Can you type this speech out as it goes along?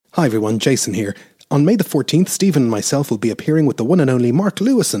Hi everyone, Jason here. On May the 14th, Stephen and myself will be appearing with the one and only Mark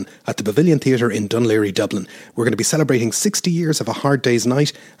Lewison at the Pavilion Theatre in Dunleary, Dublin. We're going to be celebrating 60 years of A Hard Day's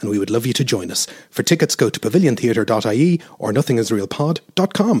Night, and we would love you to join us. For tickets, go to paviliontheatre.ie or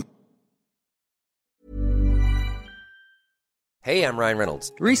nothingisrealpod.com. Hey, I'm Ryan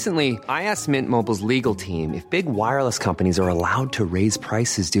Reynolds. Recently, I asked Mint Mobile's legal team if big wireless companies are allowed to raise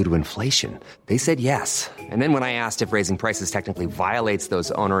prices due to inflation. They said yes. And then when I asked if raising prices technically violates those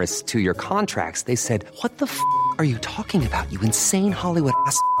onerous two-year contracts, they said, "What the f*** are you talking about, you insane Hollywood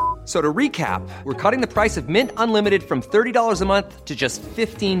ass?" So to recap, we're cutting the price of Mint Unlimited from $30 a month to just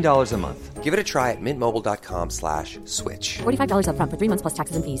 $15 a month. Give it a try at mintmobile.com/switch. $45 up front for 3 months plus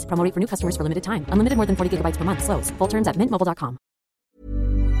taxes and fees. Promo rate for new customers for limited time. Unlimited more than 40 gigabytes per month. Slows full terms at mintmobile.com.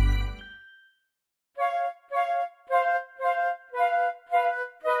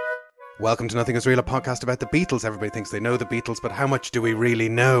 Welcome to Nothing Is Real, a podcast about the Beatles. Everybody thinks they know the Beatles, but how much do we really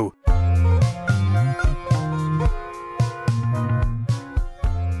know?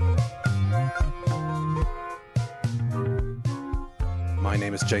 My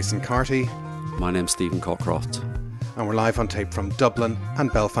name is Jason Carty. My name's Stephen Cockcroft. And we're live on tape from Dublin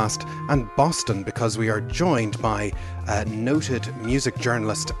and Belfast and Boston because we are joined by noted music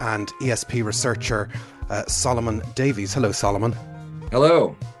journalist and ESP researcher Solomon Davies. Hello, Solomon.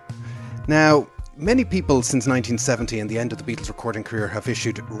 Hello. Now, many people since 1970 and the end of the Beatles' recording career have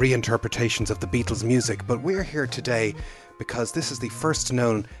issued reinterpretations of the Beatles' music, but we're here today because this is the first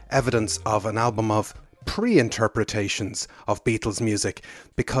known evidence of an album of pre-interpretations of Beatles music,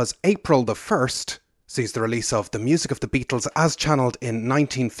 because April the 1st sees the release of The Music of the Beatles as channeled in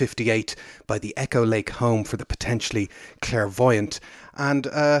 1958 by the Echo Lake Home for the Potentially Clairvoyant. And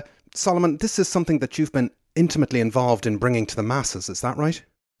Solomon, this is something that you've been intimately involved in bringing to the masses, is that right?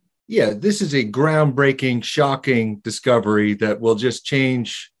 Yeah, this is a groundbreaking, shocking discovery that will just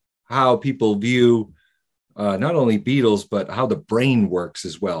change how people view not only Beatles, but how the brain works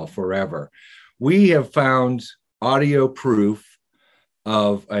as well forever. We have found audio proof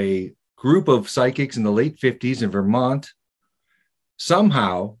of a group of psychics in the late 50s in Vermont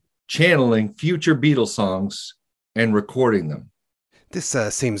somehow channeling future Beatles songs and recording them. This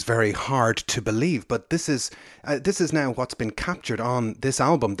seems very hard to believe, but this is now what's been captured on this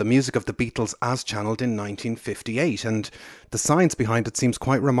album, The Music of the Beatles as channeled in 1958, and the science behind it seems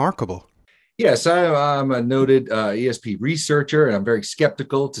quite remarkable. Yes, I'm a noted ESP researcher, and I'm very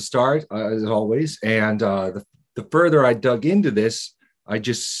skeptical to start, as always. And the further I dug into this, I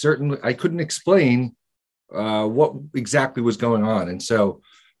couldn't explain what exactly was going on. And so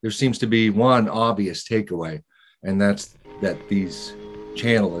there seems to be one obvious takeaway, and that's that these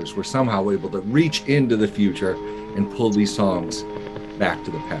channelers were somehow able to reach into the future and pull these songs back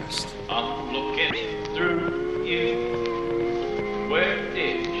to the past. I'm looking through you. Where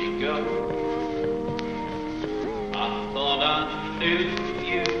did you go? I thought I knew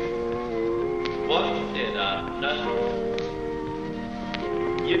you. What did I know?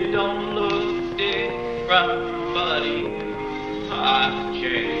 You don't look different, buddy. I've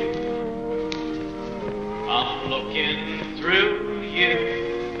changed. I'm looking through you.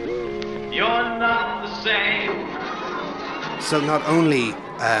 You're not the same. So not only,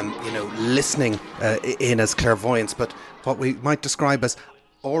 listening in as clairvoyance, but what we might describe as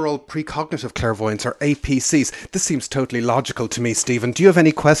oral precognitive clairvoyance, or APCs. This seems totally logical to me, Stephen. Do you have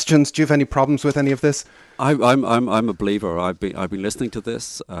any questions? Do you have any problems with any of this? I'm a believer. I've been listening to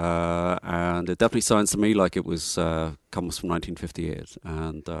this, and it definitely sounds to me like it was comes from 1958.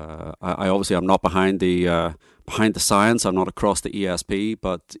 And I obviously I'm not behind the science. I'm not across the ESP,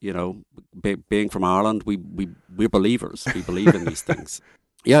 but being from Ireland, we're believers. We believe in these things.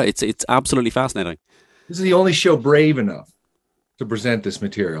 Yeah, it's absolutely fascinating. This is the only show brave enough to present this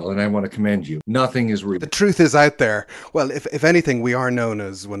material, and I want to commend you. Nothing is real. The truth is out there. Well, if anything, we are known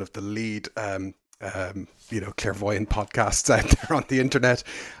as one of the lead clairvoyant podcasts out there on the internet,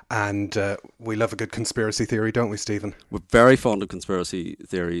 and we love a good conspiracy theory, don't we, Stephen? We're very fond of conspiracy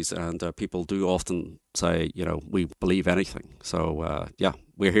theories, and people do often say, we believe anything. So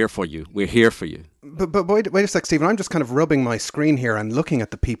we're here for you. We're here for you. But wait a sec, Stephen. I'm just kind of rubbing my screen here and looking at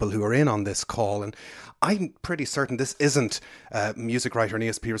the people who are in on this call, and I'm pretty certain this isn't music writer and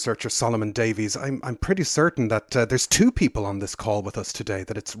ESP researcher Solomon Davies. I'm pretty certain that there's two people on this call with us today,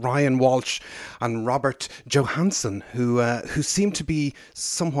 that it's Ryan Walsh and Robert Johansson, who seem to be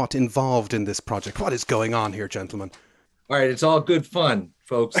somewhat involved in this project. What is going on here, gentlemen? All right, it's all good fun,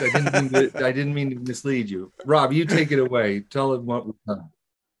 folks. I didn't mean to mislead you. Rob, you take it away. Tell them what we've done.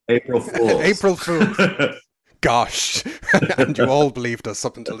 April Fools. April Fools. gosh. And you all believed us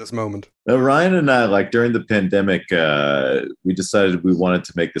up until this moment. Ryan and I, like during the pandemic, we decided we wanted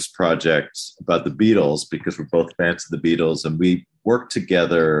to make this project about the Beatles because we're both fans of the Beatles, and we worked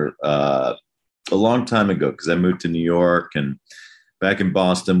together a long time ago because I moved to New York, and back in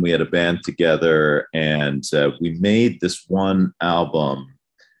Boston we had a band together, and we made this one album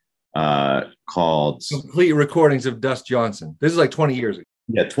called Complete Recordings of Dust Johnson. This is like 20 years ago.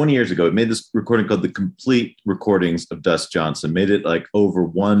 Yeah, 20 years ago. We made this recording called The Complete Recordings of Dust Johnson. Made it like over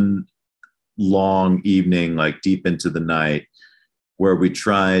one long evening, like deep into the night, where we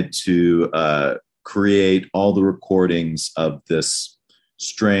tried to create all the recordings of this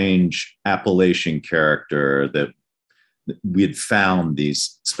strange Appalachian character that we had found,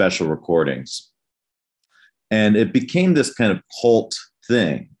 these special recordings. And it became this kind of cult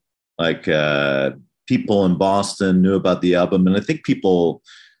thing. Like people in Boston knew about the album, and I think people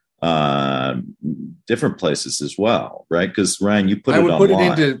different places as well, right? Because Ryan, you put it online. I would put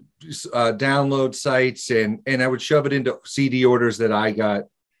it into download sites, and I would shove it into CD orders that I got,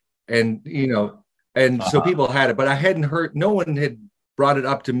 and so people had it, but I hadn't heard. No one had brought it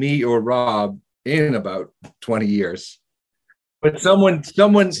up to me or Rob in about 20 years. But someone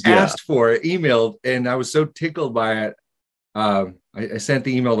asked for it, emailed, and I was so tickled by it. I sent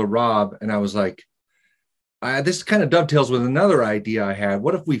the email to Rob, and I was like, this kind of dovetails with another idea I had.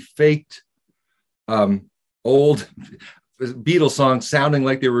 What if we faked old Beatles songs sounding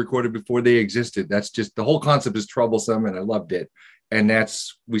like they were recorded before they existed? That's just, the whole concept is troublesome, and I loved it. And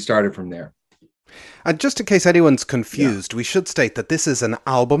we started from there. And just in case anyone's confused, we should state that this is an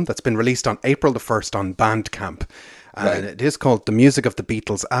album that's been released on April the 1st on Bandcamp. And it is called The Music of the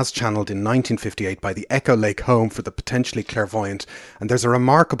Beatles, as channeled in 1958 by the Echo Lake Home for the Potentially Clairvoyant. And there's a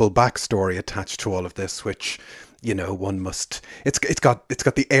remarkable backstory attached to all of this, which, one must. It's got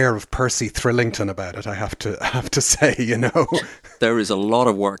the air of Percy Thrillington about it. I have to say, There is a lot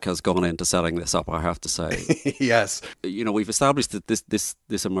of work has gone into setting this up, I have to say. Yes. We've established that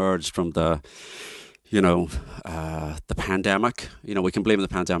this emerged from the pandemic. We can blame the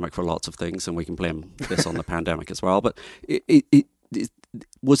pandemic for lots of things, and we can blame this on the pandemic as well. But did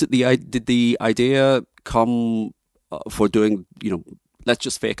the idea come for doing, let's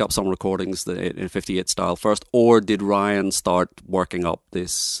just fake up some recordings in 58 style first, or did Ryan start working up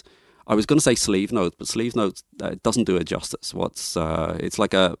this? I was going to say sleeve notes, but sleeve notes doesn't do it justice. It's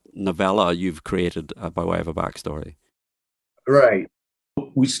like a novella you've created by way of a backstory. Right.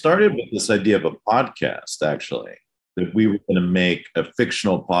 We started with this idea of a podcast, actually, that we were going to make a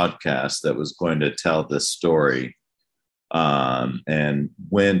fictional podcast that was going to tell this story, and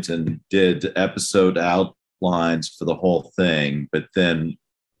went and did episode outlines for the whole thing, but then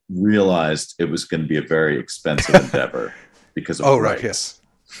realized it was going to be a very expensive endeavor because of right, yes.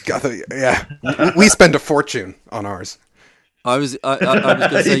 Yeah. We spend a fortune on ours. I was going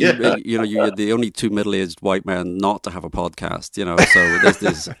to say, you're the only two middle-aged white men not to have a podcast, so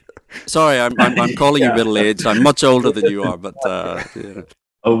there's sorry, I'm calling you middle-aged. I'm much older than you are, but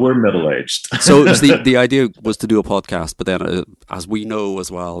Oh, we're middle-aged. So it was the idea was to do a podcast, but then as we know as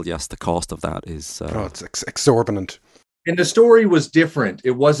well, yes, the cost of that is it's exorbitant. And the story was different.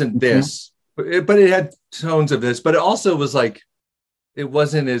 It wasn't this, but it had tones of this, but it also was like, it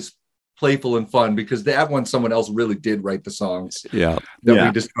wasn't as playful and fun, because that one, someone else really did write the songs that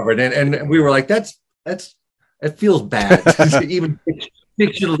we discovered. And we were like, it feels bad to even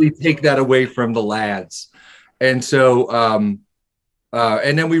fictionally take that away from the lads. And so,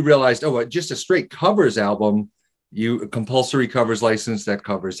 and then we realized, just a straight covers album, a compulsory covers license that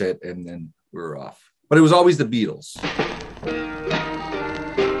covers it. And then we were off, but it was always the Beatles.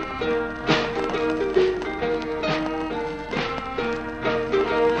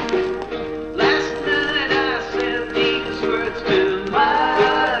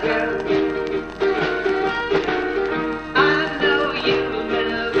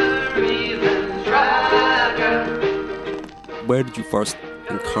 Where did you first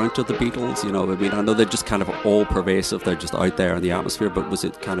encounter the Beatles? I know they're just kind of all pervasive. They're just out there in the atmosphere. But was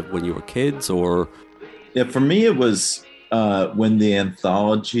it kind of when you were kids, or? Yeah, for me, it was when the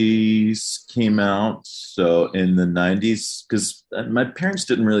anthologies came out. So in the 90s, because my parents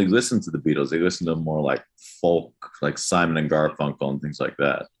didn't really listen to the Beatles. They listened to more like folk, like Simon and Garfunkel and things like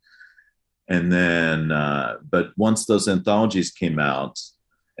that. And then, but once those anthologies came out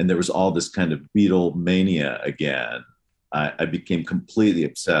and there was all this kind of Beatle mania again, I became completely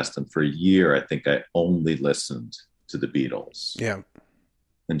obsessed. And for a year, I think I only listened to the Beatles. Yeah.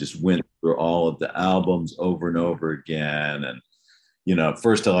 And just went through all of the albums over and over again. And, at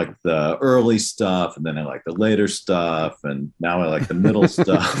first I liked the early stuff, and then I liked the later stuff. And now I like the middle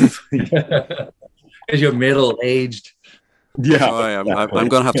stuff. because you're middle aged. Yeah, Sorry, I'm going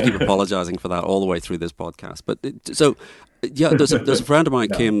to have to keep apologizing for that all the way through this podcast. But there's a friend of mine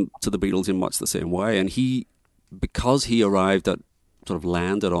came to the Beatles in much the same way, and because he arrived at sort of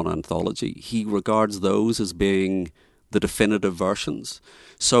landed on Anthology, he regards those as being the definitive versions.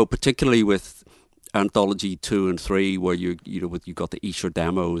 So particularly with Anthology 2 and 3, where you got the Esher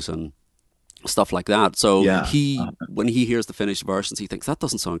demos and stuff like that. So when he hears the finished versions, he thinks that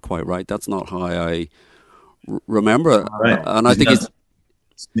doesn't sound quite right. That's not how I remember it. Right. And I think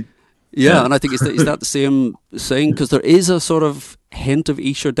and I think is that the same thing? Because there is a sort of hint of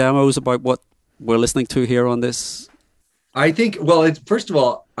Esher demos about what we're listening to here on this. I think. Well, it's first of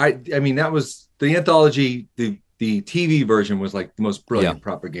all, I mean that was the Anthology. The TV version was like the most brilliant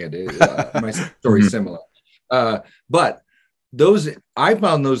propaganda. My story's similar, but I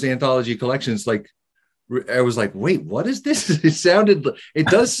found those Anthology collections like I was like, wait, what is this? It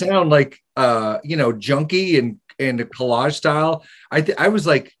does sound like junky and a collage style. I was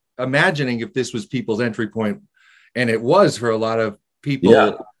like imagining if this was people's entry point, and it was for a lot of people.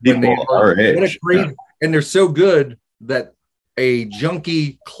 Yeah, people our age. And they're so good that a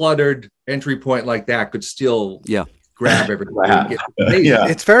junky, cluttered entry point like that could still grab everybody.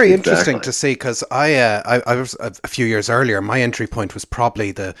 It's very interesting to see, because I was a few years earlier. My entry point was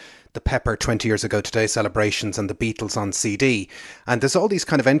probably the Pepper 20 years ago today celebrations and the Beatles on CD, and there's all these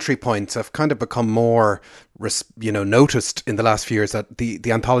kind of entry points have kind of become more noticed in the last few years, that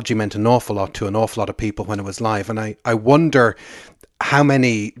the Anthology meant an awful lot to an awful lot of people when it was live. And I wonder how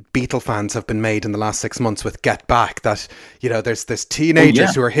many Beatle fans have been made in the last 6 months with Get Back, that there's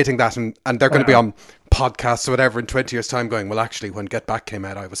teenagers who are hitting that, and they're going to be on podcasts or whatever in 20 years time going, well, actually when Get Back came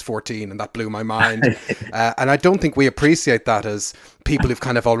out I was 14 and that blew my mind. And I don't think we appreciate that as people who've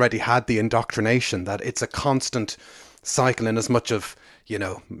kind of already had the indoctrination, that it's a constant cycle, in as much of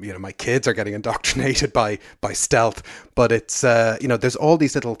my kids are getting indoctrinated by stealth, but it's there's all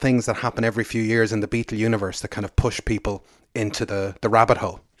these little things that happen every few years in the Beatle universe that kind of push people into the rabbit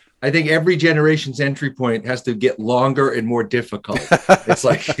hole. I think every generation's entry point has to get longer and more difficult. It's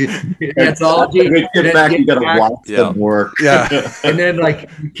like Anthology. Get Back, you got to watch them work. Yeah, and then like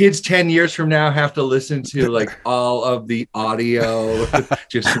kids 10 years from now have to listen to like all of the audio.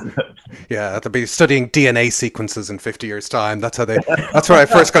 They'll be studying DNA sequences in 50 years time. That's where I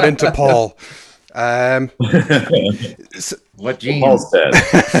first got into Paul. What genes? Paul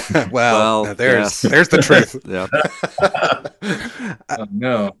said. well, there's the truth. Yeah.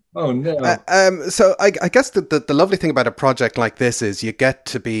 Oh no. So I guess the lovely thing about a project like this is you get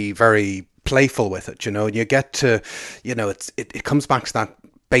to be very playful with it, and you get to, it comes back to that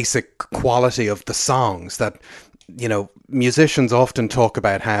basic quality of the songs that, musicians often talk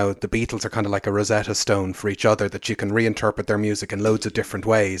about how the Beatles are kind of like a Rosetta Stone for each other, that you can reinterpret their music in loads of different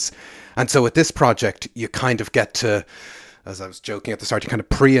ways. And so with this project, you kind of get to, as I was joking at the start, you kind of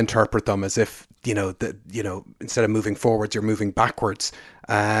pre-interpret them as if, instead of moving forwards, you're moving backwards.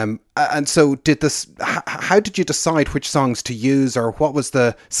 And so how did you decide which songs to use, or what was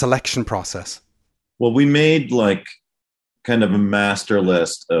the selection process? Well, we made like kind of a master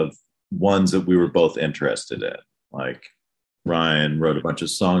list of ones that we were both interested in. Like Ryan wrote a bunch of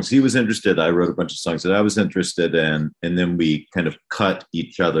songs he was interested. I wrote a bunch of songs that I was interested in. And then we kind of cut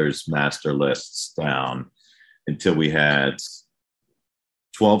each other's master lists down until we had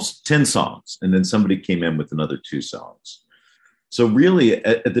 10 songs. And then somebody came in with another 2 songs. So really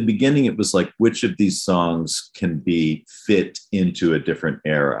at the beginning, it was like, which of these songs can be fit into a different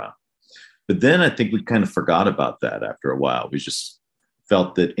era? But then I think we kind of forgot about that after a while. We just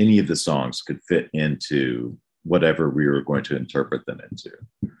felt that any of the songs could fit into whatever we were going to interpret them into.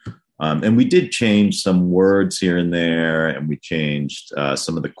 And we did change some words here and there, and we changed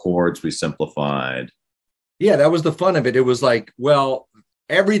some of the chords, we simplified. Yeah, that was the fun of it. It was like, well,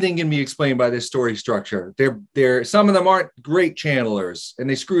 everything can be explained by this story structure. They're some of them aren't great channelers, and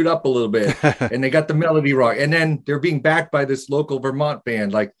they screwed up a little bit, and they got the melody wrong. And then they're being backed by this local Vermont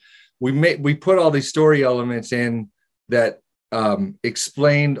band. Like we put all these story elements in that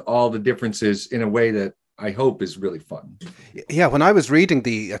explained all the differences in a way that I hope is really fun. Yeah, when I was reading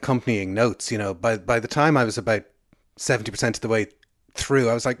the accompanying notes, by the time I was about 70% of the way through,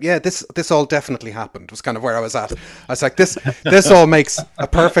 I was like, yeah, this all definitely happened, was kind of where I was at. I was like, this all makes a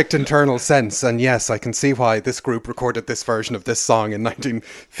perfect internal sense, and yes, I can see why this group recorded this version of this song in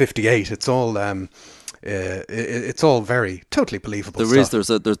 1958. It's all it's all very totally believable.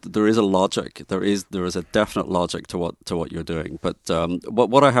 There is a logic. There is a definite logic to what you're doing. But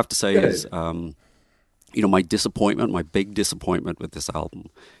what I have to say is, my big disappointment with this album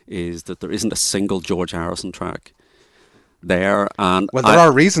is that there isn't a single George Harrison track. there. And Well, there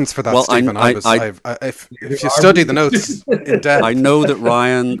are reasons for that, well, Stephen. If you study the notes in depth. I know that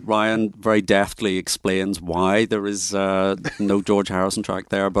Ryan very deftly explains why there is no George Harrison track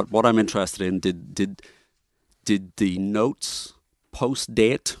there. But what I'm interested in, did the notes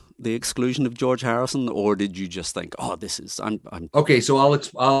post-date the exclusion of George Harrison, or did you just think, oh, this is I'm okay? So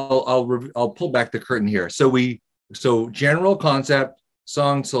I'll pull back the curtain here. So general concept,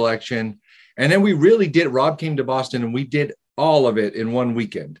 song selection, and then we really did. Rob came to Boston, and we did all of it in one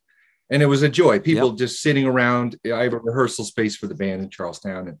weekend, and it was a joy. People just sitting around. I have a rehearsal space for the band in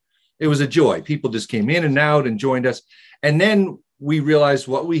Charlestown, and it was a joy. People just came in and out and joined us, and then we realized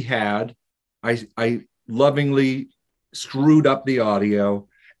what we had. I lovingly screwed up the audio.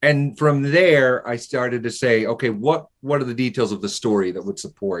 And from there, I started to say, okay, what are the details of the story that would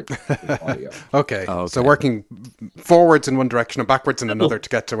support the audio? Okay. So working forwards in one direction and backwards in another to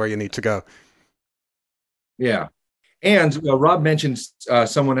get to where you need to go. Yeah. And Rob mentioned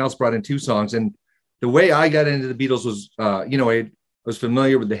someone else brought in 2 songs. And the way I got into the Beatles was, I was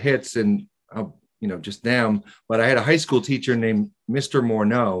familiar with the hits and, just them. But I had a high school teacher named Mr.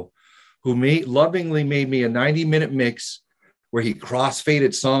 Morneau who lovingly made me a 90-minute mix where he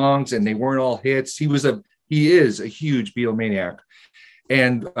cross-faded songs and they weren't all hits. He is a huge Beatlemaniac,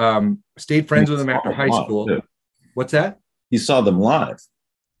 and stayed friends with him after high school. Too. What's that? He saw them live.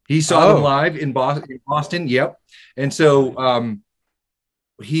 He saw them live in Boston. Yep. And so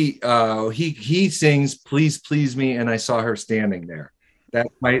he sings "Please Please Me," and I saw her standing there.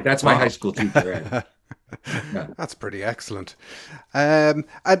 That's my high school teacher. Right? Yeah. That's pretty excellent. And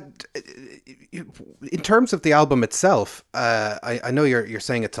in terms of the album itself, I know you're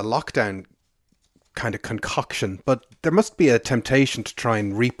saying it's a lockdown kind of concoction, but there must be a temptation to try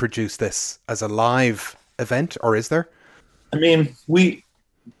and reproduce this as a live event, or is there? I mean, we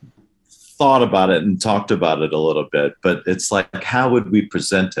thought about it and talked about it a little bit, but it's like, how would we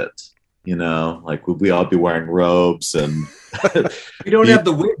present it? Like, would we all be wearing robes and we don't have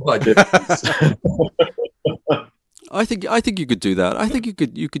the wig budget. I think you could do that. I think you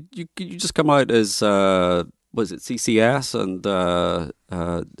could just come out as was it CCS and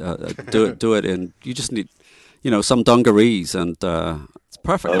do it in. You just need some dungarees and it's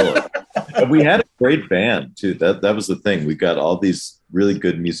perfect. Totally. We had a great band too. That was the thing. We got all these really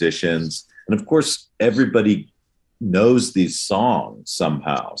good musicians, and of course everybody knows these songs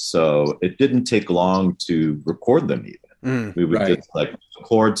somehow. So it didn't take long to record them even. We would just like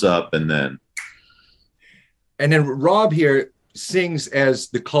chords up and then Rob here sings as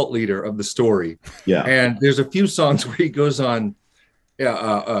the cult leader of the story. Yeah. And there's a few songs where he goes on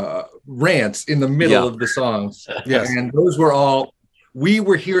rants in the middle of the songs. Yes. And those we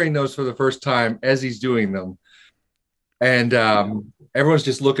were hearing those for the first time as he's doing them. And everyone's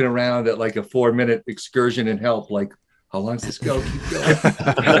just looking around at like a 4-minute excursion in Help, like, how long does this go? Keep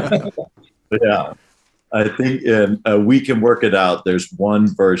going. Yeah. I think we can work it out. There's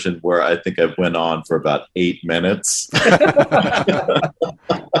one version where I think I went on for about 8 minutes.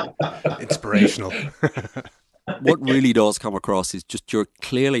 Inspirational. What really does come across is just you're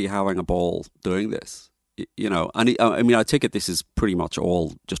clearly having a ball doing this. And I take it this is pretty much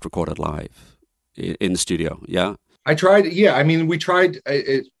all just recorded live in the studio. Yeah. I tried. Yeah. I mean, we tried.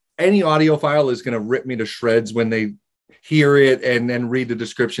 Any audiophile is going to rip me to shreds when they hear it and then read the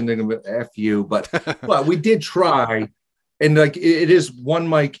description. They're going to F you. But we did try. And like, it is one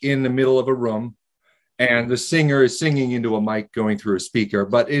mic in the middle of a room and the singer is singing into a mic going through a speaker.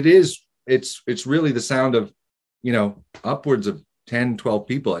 But it's really the sound of, upwards of 10, 12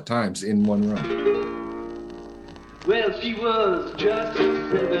 people at times in one room. Well, she was just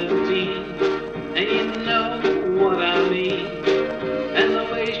 17, and you know what I mean. And the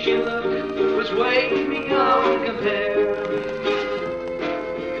way she looked was way beyond compare.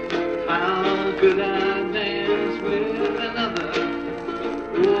 How could I dance with another?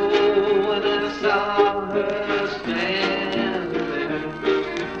 Oh, when I saw her standing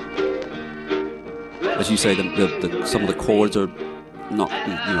there. As you say, some of the chords are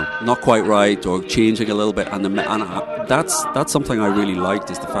not quite right or changing a little bit, and that's something I really liked,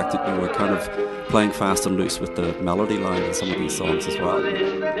 is the fact that you were kind of playing fast and loose with the melody line in some of these songs as well.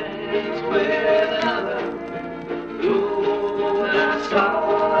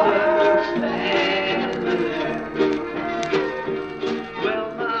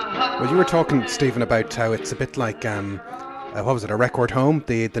 Well, you were talking, Stephen, about how it's a bit like what was it, A Record Home,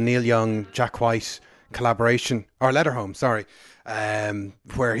 the Neil Young, Jack White collaboration, or Letter Home, sorry.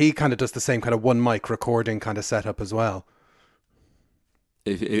 Where he kind of does the same kind of one mic recording kind of setup as well.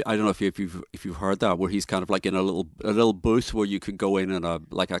 I don't know if you've heard that, where he's kind of like in a little booth where you could go in a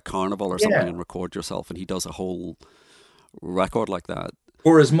carnival or something and record yourself, and he does a whole record like that.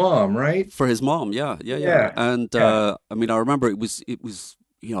 For his mom, right? For his mom, yeah. And I mean, I remember it was it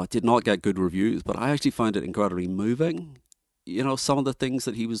did not get good reviews, but I actually find it incredibly moving. Some of the things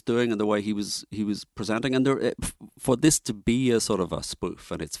that he was doing and the way he was presenting, and for this to be a sort of a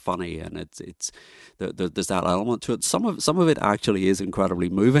spoof, and it's funny, and there's that element to it. Some of it actually is incredibly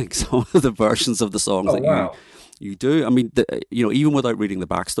moving. Some of the versions of the songs you do. I mean, even without reading the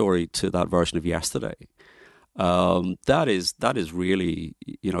backstory to that version of Yesterday. That is really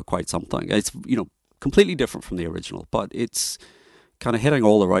quite something. It's completely different from the original, but it's kind of hitting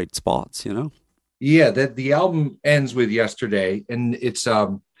all the right spots. Yeah, that the album ends with Yesterday, and it's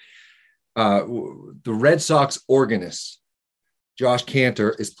the Red Sox organist Josh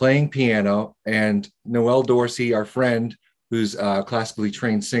Cantor is playing piano, and Noel Dorsey, our friend, who's a classically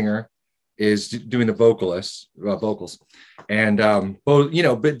trained singer, is doing the vocals, and both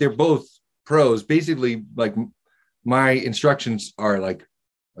but they're both pros. Basically, like my instructions are like,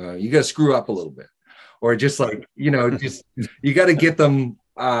 you got to screw up a little bit, or just like just you got to get them.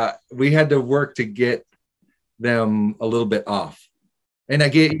 We had to work to get them a little bit off, and I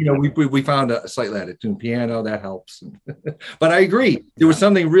get we found a slightly out of tune piano that helps. But I agree, there was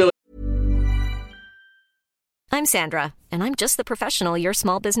something really. I'm Sandra, and I'm just the professional your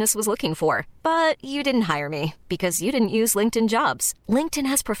small business was looking for. But you didn't hire me because you didn't use LinkedIn Jobs. LinkedIn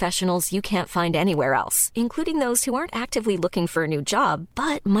has professionals you can't find anywhere else, including those who aren't actively looking for a new job,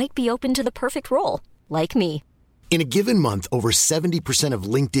 but might be open to the perfect role, like me. In a given month, over 70% of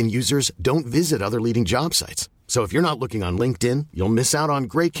LinkedIn users don't visit other leading job sites. So if you're not looking on LinkedIn, you'll miss out on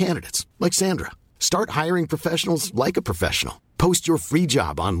great candidates like Sandra. Start hiring professionals like a professional. Post your free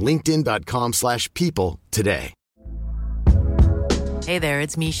job on linkedin.com/people today. Hey there,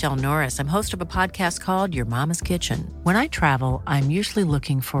 it's Michelle Norris. I'm host of a podcast called Your Mama's Kitchen. When I travel, I'm usually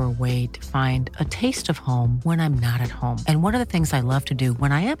looking for a way to find a taste of home when I'm not at home. And one of the things I love to do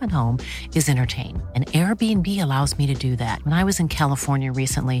when I am at home is entertain. And Airbnb allows me to do that. When I was in California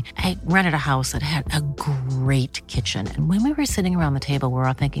recently, I rented a house that had a great kitchen. And when we were sitting around the table, we were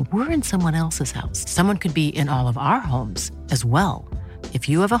all thinking, we're in someone else's house. Someone could be in all of our homes as well. If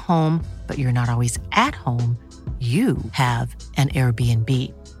you have a home, but you're not always at home, you have an Airbnb.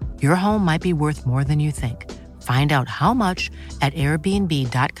 Your home might be worth more than you think. Find out how much at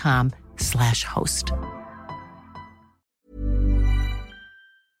airbnb.com/host.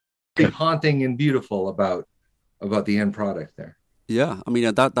 Haunting and beautiful about the end product there. Yeah, I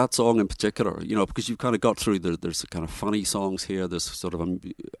mean that song in particular, because you've kind of got through there's kind of funny songs here. There's sort of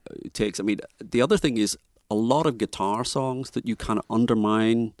takes. I mean, the other thing is a lot of guitar songs that you kind of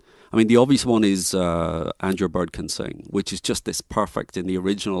undermine. I mean, the obvious one is And Your Bird Can Sing, which is just this perfect. In the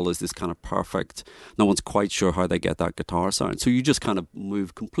original is this kind of perfect. No one's quite sure how they get that guitar sound. So you just kind of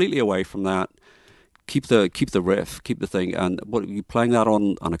move completely away from that. Keep the riff, keep the thing. And what are you playing that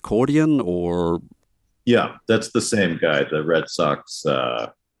on an accordion or? Yeah, that's the same guy, the Red Sox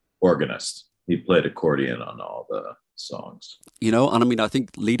organist. He played accordion on all the songs. And I mean, I think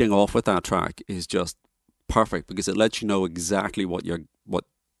leading off with that track is just perfect because it lets you know exactly what you're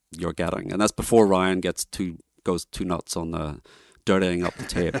getting, and that's before Ryan goes too nuts on the dirtying up the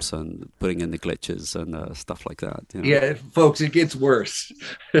tapes and putting in the glitches and stuff like that. Yeah, folks, it gets worse.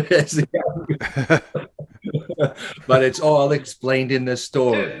 But it's all explained in the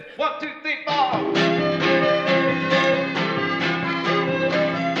story. 1, 2, 3, 4.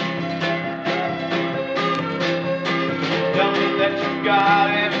 Tell me that you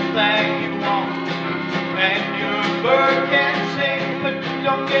got everything you want, and your bird can sing, but you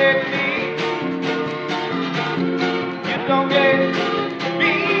don't get me. You don't get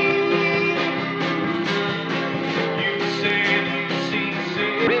me. You said you see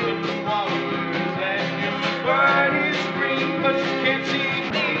ribbon waters, and your bird is green, but you can't see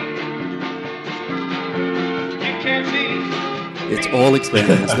me. You can't see. It's all explained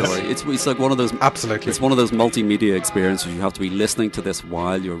in the story. It's like one of those. Absolutely. It's one of those multimedia experiences. You have to be listening to this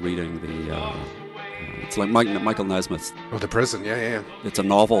while you're reading the. It's like Michael Nesmith. Oh, The Prison, yeah. It's a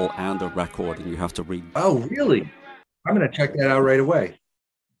novel and a record, and you have to read. Oh, really? I'm going to check that out right away.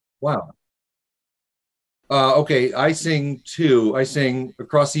 Wow. Okay, I sing two. I sing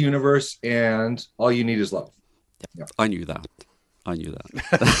Across the Universe and All You Need Is Love. Yeah. I knew that.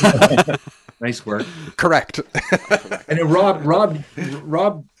 Nice work. Correct. And then Rob,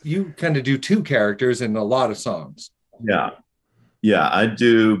 you kind of do two characters in a lot of songs. Yeah, I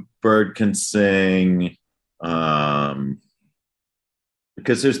do Bird Can Sing,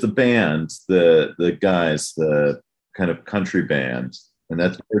 because there's the band, the guys, the kind of country band, and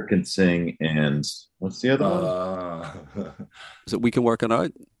that's Bird Can Sing, and what's the other one? Is it We Can Work It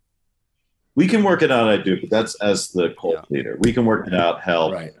Out? We Can Work It Out, I do, but that's as the cult leader. We Can Work It Out,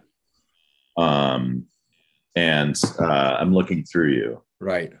 Help. Right. And I'm Looking Through You.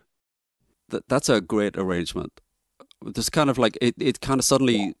 Right. That's a great arrangement. There's kind of like, it kind of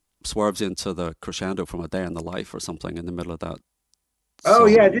suddenly swerves into the crescendo from A Day in the Life or something in the middle of that. Oh,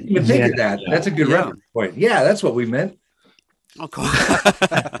 yeah, I didn't even think of that. That's a good reference point. Yeah, that's what we meant. Oh, cool.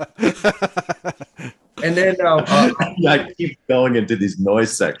 And then I keep going into these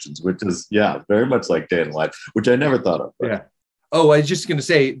noise sections, which is very much like Day in the Life, which I never thought of. Yeah. Oh, I was just going to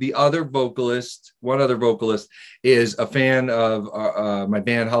say one other vocalist is a fan of my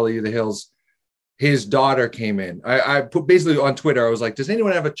band Holly of the Hills. His daughter came in. I put basically on Twitter, I was like, does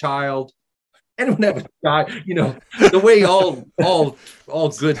anyone have a child? Anyone have a child? You know, the way all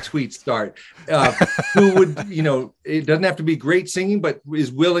good tweets start. Who would, you know, it doesn't have to be great singing, but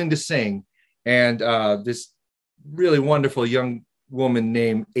is willing to sing. And this really wonderful young woman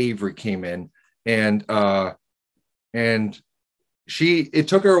named Avery came in, and it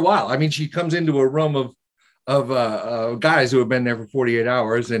took her a while. I mean, she comes into a room of guys who have been there for 48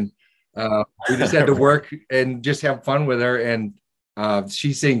 hours, and we just had to work and just have fun with her. And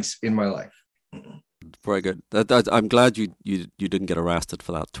she sings In My Life. Very good. I'm glad you didn't get arrested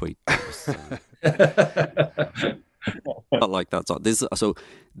for that tweet. Not like that song.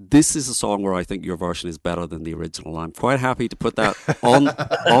 This is a song where I think your version is better than the original. I'm quite happy to put that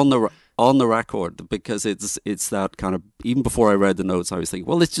on the record, because it's that kind of, even before I read the notes, I was thinking,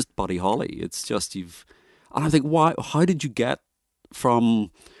 well, it's just Buddy Holly. It's just and I think, how did you get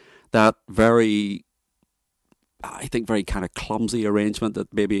from that very kind of clumsy arrangement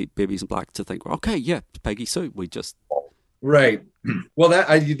that Babies in Black to think, okay, yeah, Peggy Sue, we just... Right. Well,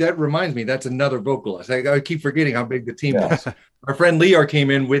 that reminds me, that's another vocalist. I keep forgetting how big the team was. Our friend Leor came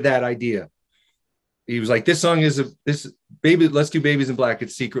in with that idea. He was like, this song is let's do Babies in Black.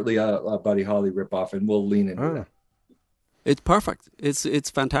 It's secretly a Buddy Holly ripoff, and we'll lean into that. It's perfect. It's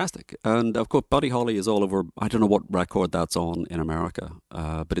fantastic. And of course, Buddy Holly is all over. I don't know what record that's on in America,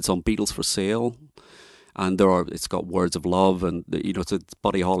 but it's on Beatles for Sale. And it's got Words of Love, and so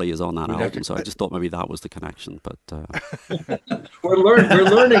Buddy Holly is on that album. So I just thought maybe that was the connection. But we're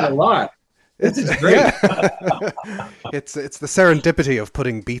learning a lot. This is great. Yeah. It's the serendipity of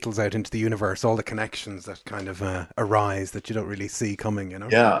putting Beatles out into the universe. All the connections that kind of arise that you don't really see coming.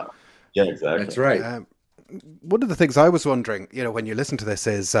 Yeah, exactly. That's right. One of the things I was wondering, when you listen to this,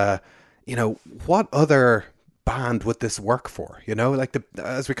 is what other band would this work for? Like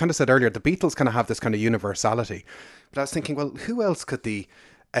as we kind of said earlier, the Beatles kind of have this kind of universality, but I was thinking, well, who else could the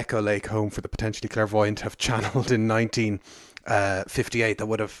Echo Lake Home for the Potentially Clairvoyant have channeled in 1958 that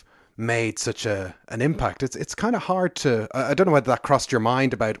would have made such an impact? It's kind of hard to, I don't know whether that crossed your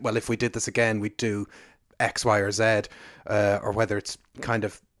mind about, well, if we did this again, we'd do X, Y, or Z, or whether it's kind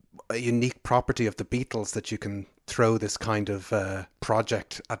of a unique property of the Beatles that you can throw this kind of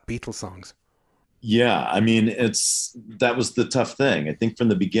project at Beatles songs. Yeah, I mean, that was the tough thing. I think from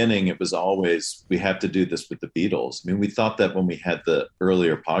the beginning, it was always, we have to do this with the Beatles. I mean, we thought that when we had the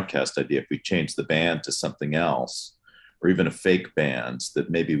earlier podcast idea, if we changed the band to something else, or even a fake band, that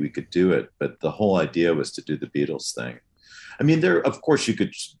maybe we could do it. But the whole idea was to do the Beatles thing. I mean, of course, you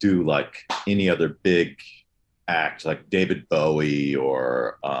could do like any other big act, like David Bowie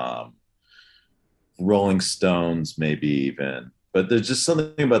or Rolling Stones, maybe even. But there's just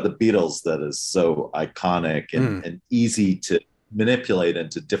something about the Beatles that is so iconic and easy to manipulate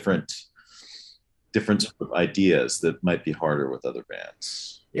into different sort of ideas that might be harder with other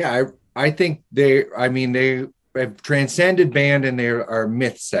bands. Yeah, I think they have transcended band, and they are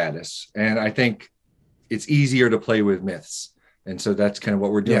myth status. And I think it's easier to play with myths. And so that's kind of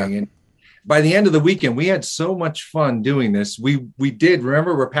what we're doing. Yeah. And by the end of the weekend, we had so much fun doing this. We did.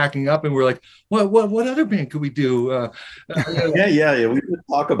 Remember, we're packing up, and we're like, "What other band could we do?" Yeah. We could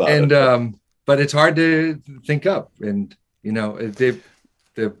talk about it. And but it's hard to think up. And the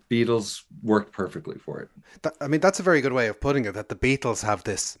Beatles worked perfectly for it. That's a very good way of putting it. That the Beatles have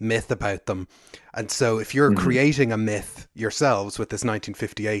this myth about them, and so if you're creating a myth yourselves with this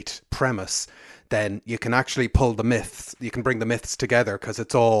 1958 premise, then you can actually pull the myths. You can bring the myths together because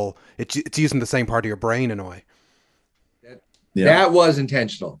it's using the same part of your brain in a way. That was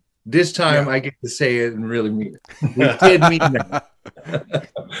intentional. This time I get to say it and really mean it. We did mean that.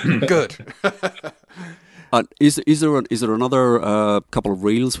 Good. Is there another couple of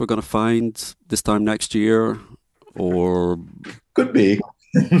reels we're going to find this time next year, or could be?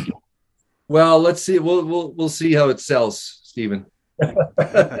 Well, let's see. We'll see how it sells, Stephen.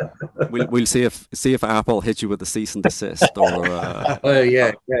 We'll see if Apple hits you with a cease and desist, or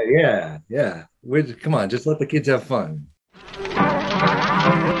yeah. Come on, just let the kids have fun.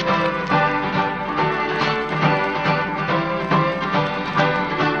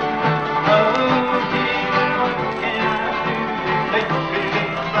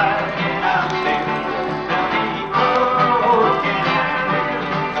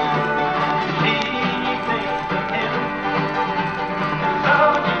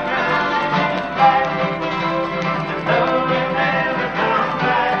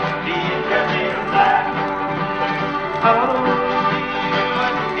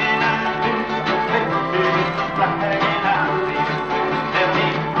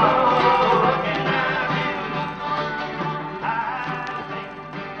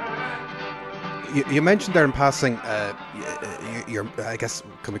 You mentioned there in passing, your, I guess,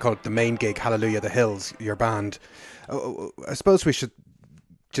 can we call it the main gig, Hallelujah the Hills, your band. I suppose we should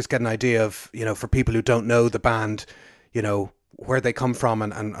just get an idea of, for people who don't know the band, where they come from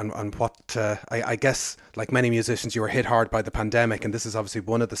and what, I guess, like many musicians, you were hit hard by the pandemic, and this is obviously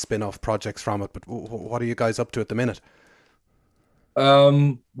one of the spin-off projects from it, but what are you guys up to at the minute?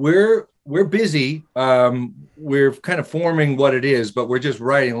 We're busy. We're kind of forming what it is, but we're just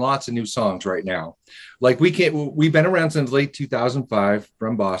writing lots of new songs right now. Like we've been around since late 2005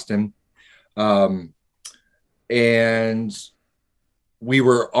 from Boston. And we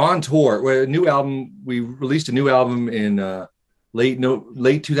were on tour. We released a new album in late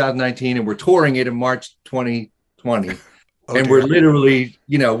 2019, and we're touring it in March 2020. And we're literally,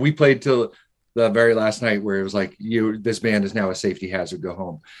 we played till the very last night where it was like, this band is now a safety hazard, go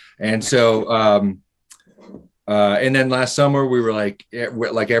home. And so, and then last summer we were like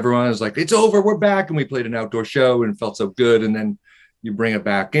everyone was like, it's over, we're back. And we played an outdoor show and it felt so good. And then you bring it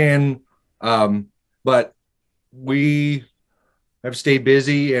back in. But we have stayed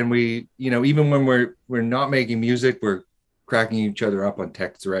busy, and we, even when we're not making music, we're cracking each other up on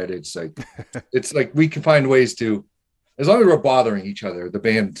text thread. It's like we can find ways to, as long as we're bothering each other, the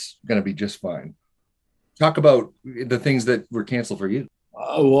band's going to be just fine. Talk about the things that were canceled for you.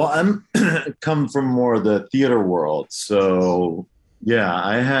 Well, I'm come from more the theater world. So yeah,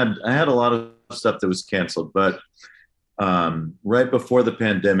 I had a lot of stuff that was canceled, but right before the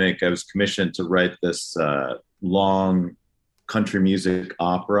pandemic, I was commissioned to write this long country music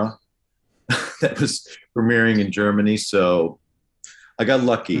opera that was premiering in Germany. So I got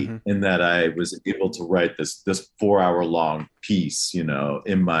lucky in that I was able to write this 4-hour long piece, in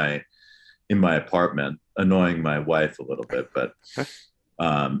my apartment, annoying my wife a little bit, but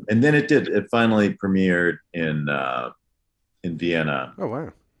and then it finally premiered in Vienna. Oh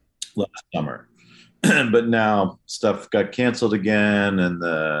wow. Last summer. But now stuff got canceled again in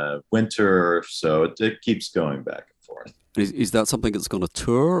the winter, so it keeps going back and forth. Is that something that's going to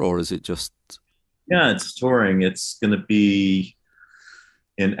tour, or is it just? Yeah, it's touring. It's going to be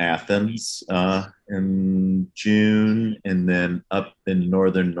in Athens in June, and then up in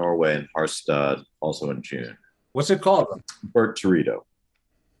northern Norway in Harstad also in June. What's it called? Bert Torito.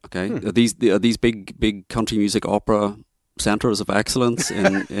 Okay, are these big country music opera centers of excellence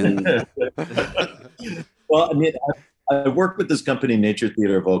in Well, I mean, I work with this company, Nature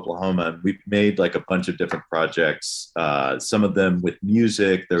Theater of Oklahoma, and we've made like a bunch of different projects, some of them with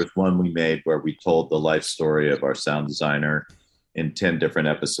music. There was one we made where we told the life story of our sound designer in 10 different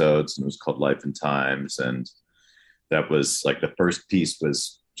episodes, and it was called Life and Times. And that was like the first piece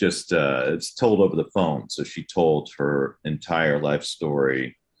was just, it's told over the phone. So she told her entire life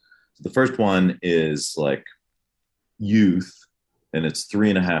story. So the first one is like youth, and it's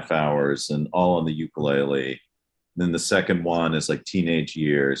 3.5 hours and all on the ukulele. Then the second one is like teenage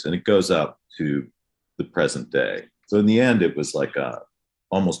years, and it goes up to the present day. So in the end, it was like a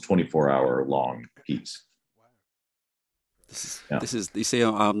almost 24-hour long piece. This is you see,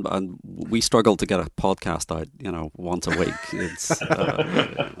 and we struggle to get a podcast out, once a week. It's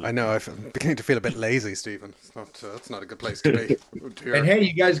I know I'm beginning to feel a bit lazy, Stephen. It's not a good place to be. And hey,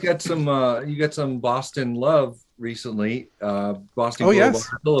 you guys got some Boston love recently. Boston Globe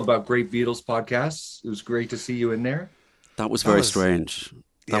article about great Beatles podcasts. It was great to see you in there. That was very strange.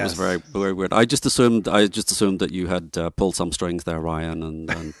 That was very, very weird. I just assumed that you had pulled some strings there, Ryan,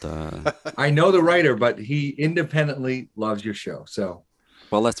 and I know the writer, but he independently loves your show. So,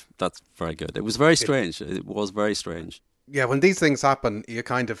 well, that's very good. It was very strange. It was very strange. Yeah, when these things happen, you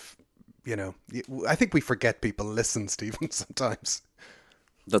kind of, I think we forget people listen, Stephen, sometimes.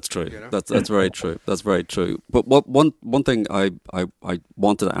 That's true. That's very true. That's very true. But one thing I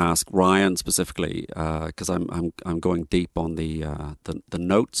wanted to ask Ryan specifically, because I'm going deep on the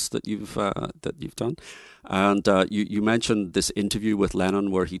notes that you've done, and you mentioned this interview with Lennon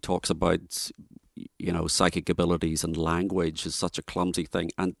where he talks about psychic abilities and language is such a clumsy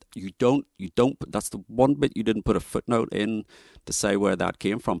thing, and you don't. That's the one bit you didn't put a footnote in to say where that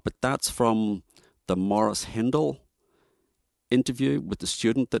came from, but that's from the Morris Hindle interview with the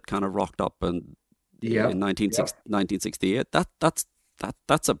student that kind of rocked up in 1968.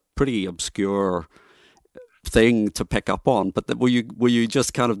 That's a pretty obscure thing to pick up on. But were you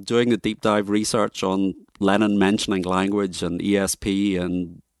just kind of doing the deep dive research on Lennon mentioning language and ESP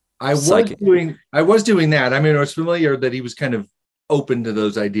and? I was doing that. I mean, I was familiar that he was kind of open to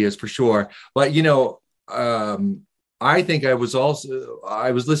those ideas for sure. But I think I was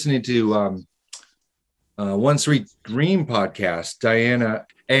listening to. One Sweet Dream podcast, Diana,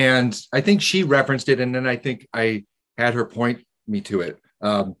 and I think she referenced it, and then I think I had her point me to it.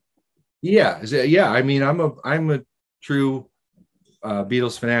 Yeah. I mean, I'm a true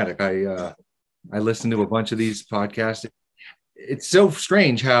Beatles fanatic. I listen to a bunch of these podcasts. It's so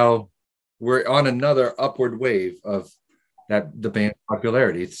strange how we're on another upward wave of the band's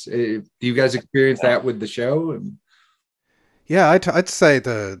popularity. Do you guys experience that with the show? Yeah, I'd say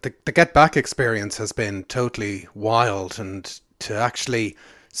the Get Back experience has been totally wild, and to actually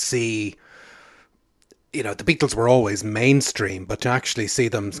see, the Beatles were always mainstream, but to actually see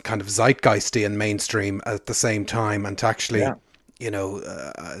them kind of zeitgeisty and mainstream at the same time, and to actually,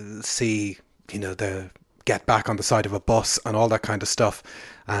 see, the Get Back on the side of a bus and all that kind of stuff,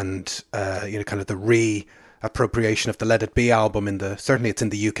 and kind of the reappropriation of the Let It Be album certainly it's in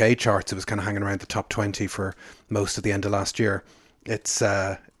the UK charts. It was kind of hanging around the top 20 for most of the end of last year. It's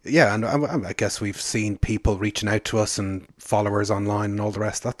and I guess we've seen people reaching out to us and followers online and all the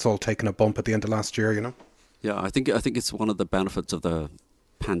rest. That's all taken a bump at the end of last year, Yeah, I think it's one of the benefits of the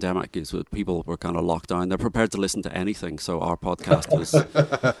pandemic is that people were kind of locked down. They're prepared to listen to anything. So our podcast was.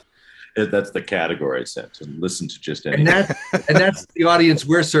 That's the category set, to listen to just anything. And that's the audience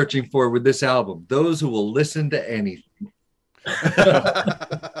we're searching for with this album. Those who will listen to anything.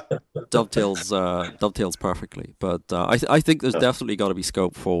 dovetails perfectly. But I think there's definitely got to be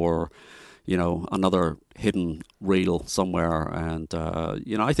scope for, another hidden reel somewhere. And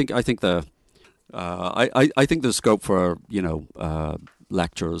I think there's scope for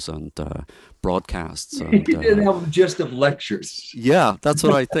lectures and broadcasts. And, he did an album just of lectures. Yeah, that's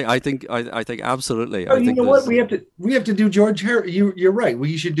what I think. I think absolutely. Oh, I think what we have to do George Harrison. You're right.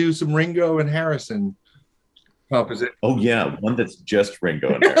 We should do some Ringo and Harrison composition. Oh yeah, one that's just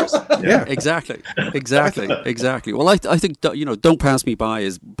Ringo and Harrison. Yeah, exactly. Well, I think Don't Pass Me By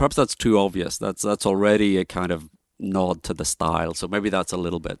is perhaps that's too obvious. That's already a kind of nod to the style. So maybe that's a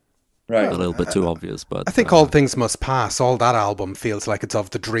little bit. Right. A little bit too obvious, but I think All Things Must Pass, all that album feels like it's of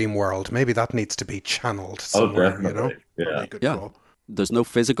the dream world. Maybe that needs to be channeled somewhere, definitely. Yeah. There's no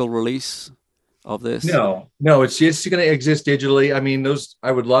physical release of this. No, it's just going to exist digitally. I mean,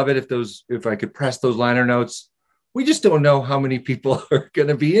 I would love it if I could press those liner notes. We just don't know how many people are going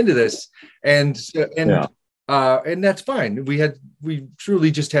to be into this, and that's fine. We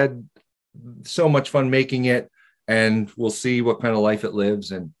truly just had so much fun making it, and we'll see what kind of life it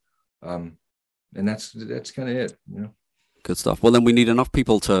lives, and that's kind of it. Good stuff. Well, then we need enough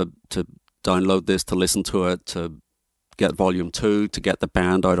people to download this, to listen to it, to get volume 2, to get the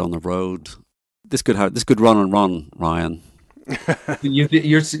band out on the road. This could run and run, Ryan.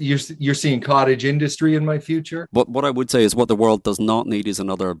 You're seeing cottage industry in my future. What I would say is what the world does not need is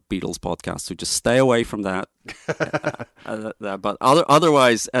another Beatles podcast. So just stay away from that. But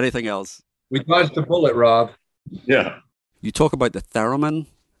otherwise, anything else. We dodged a bullet, Rob. Yeah. You talk about the theremin.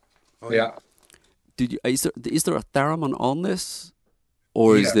 Oh yeah. Is there a theremin on this,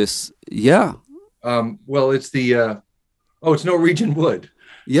 or is this? Yeah. Well, it's it's Norwegian Wood.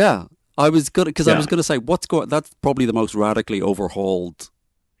 Yeah. I was gonna say that's probably the most radically overhauled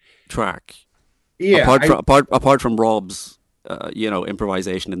track. Yeah. Apart from Rob's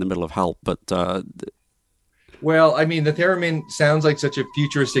improvisation in the middle of Help, but well, I mean, the theremin sounds like such a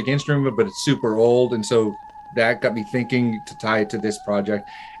futuristic instrument, but it's super old, and so that got me thinking to tie it to this project.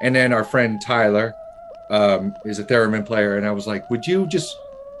 And then our friend Tyler is a theremin player, and I was like, would you just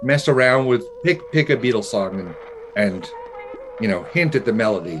mess around with pick a Beatles song and hint at the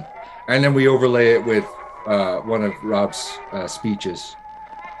melody, and then we overlay it with one of Rob's speeches,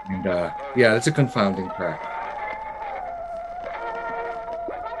 and it's a confounding track.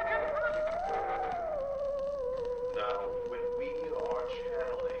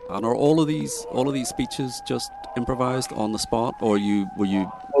 And are all of these speeches just improvised on the spot, or were you?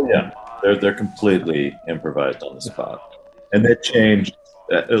 Oh yeah, they're completely improvised on the spot, and they changed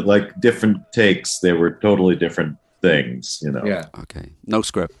like different takes. They were totally different things, Yeah. Okay. No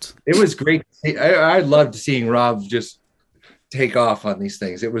script. It was great. I loved seeing Rob just take off on these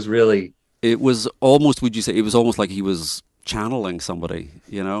things. It was really. It was almost. Would you say it was almost like he was channeling somebody?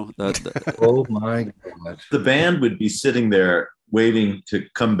 Oh my God! The band would be sitting there waiting to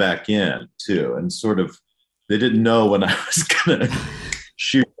come back in too, and sort of they didn't know when I was gonna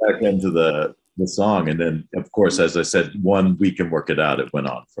shoot back into the song, and then of course, as I said, one We Can Work It Out, it went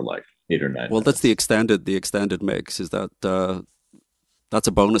on for like 8 or 9 well minutes. That's the extended mix. Is that's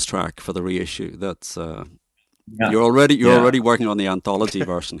a bonus track for the reissue. That's you're already working on the anthology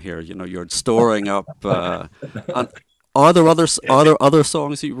version here. You're storing up and are there other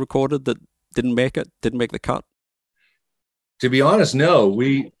songs that you recorded that didn't make the cut? To be honest, no.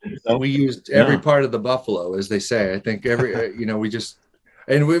 We used every part of the buffalo, as they say. I think we just,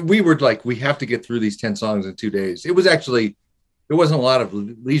 and we were like, we have to get through these 10 songs in 2 days. It was there wasn't a lot of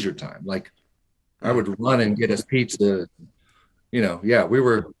leisure time. Like I would run and get us pizza. Yeah,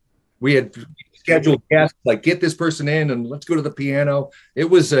 we had scheduled guests, like get this person in and let's go to the piano. It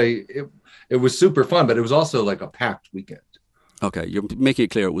was super fun, but it was also like a packed weekend. Okay, you're making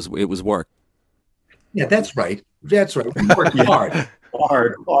it clear it was work. Yeah, that's right. We worked hard.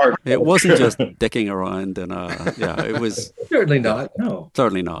 Hard. It wasn't just dicking around, and it was certainly not. No,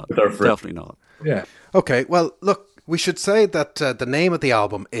 certainly not. Definitely not. Yeah. Okay. Well, look. We should say that the name of the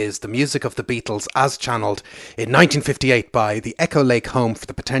album is The Music of the Beatles as channeled in 1958 by the Echo Lake Home for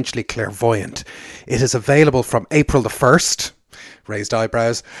the Potentially Clairvoyant. It is available from April the 1st, raised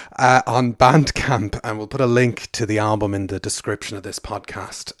eyebrows, on Bandcamp, and we'll put a link to the album in the description of this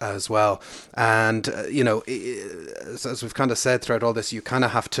podcast as well. And as we've kind of said throughout all this, you kind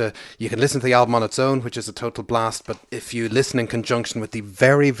of you can listen to the album on its own, which is a total blast, but if you listen in conjunction with the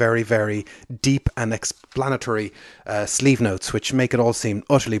very, very, very deep and explanatory sleeve notes, which make it all seem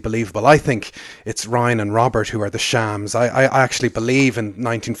utterly believable, I think it's Ryan and Robert who are the shams. I actually believe in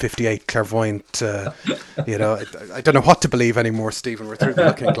 1958 clairvoyant. I don't know what to believe anymore, Stephen. We're through the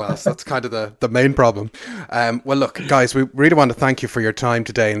looking glass. That's kind of the main problem. Well, look, guys, we really want to thank you for your time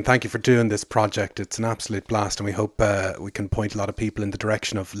today, and thank you for doing this project. It's an absolute blast, and we hope we can point a lot of people in the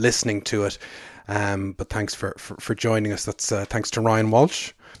direction of listening to it. But thanks for joining us. That's thanks to Ryan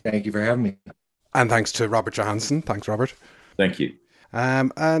Walsh. Thank you for having me. And thanks to Robert Johansson. Thanks, Robert. Thank you.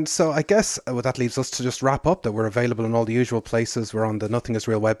 And so I guess that leaves us to just wrap up that we're available in all the usual places. We're on the Nothing Is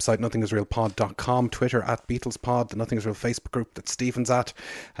Real website, nothingisrealpod.com, Twitter at BeatlesPod, the Nothing Is Real Facebook group that Stephen's at.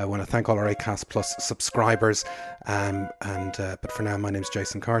 I want to thank all our Acast Plus subscribers. But for now, my name's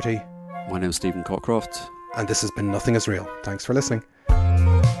Jason Carty. My name's Stephen Cockcroft. And this has been Nothing Is Real. Thanks for listening.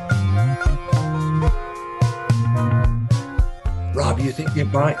 Rob, you think they're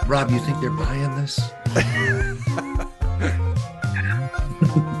buying this?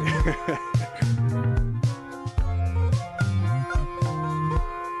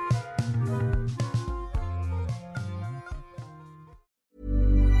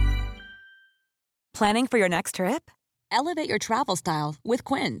 Planning for your next trip? Elevate your travel style with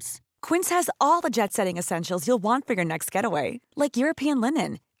Quince. Quince has all the jet-setting essentials you'll want for your next getaway, like European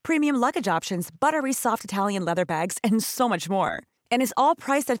linen, premium luggage options, buttery soft Italian leather bags, and so much more. And is all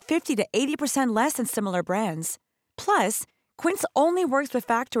priced at 50 to 80% less than similar brands. Plus, Quince only works with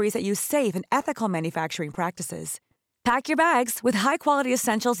factories that use safe and ethical manufacturing practices. Pack your bags with high-quality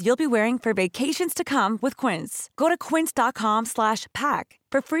essentials you'll be wearing for vacations to come with Quince. Go to quince.com/pack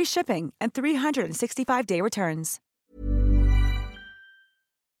for free shipping and 365-day returns.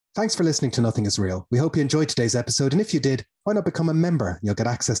 Thanks for listening to Nothing Is Real. We hope you enjoyed today's episode, and if you did, why not become a member? You'll get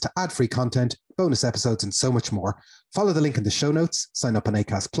access to ad-free content, bonus episodes, and so much more. Follow the link in the show notes, sign up on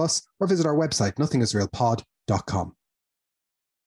Acast Plus, or visit our website, nothingisrealpod.com.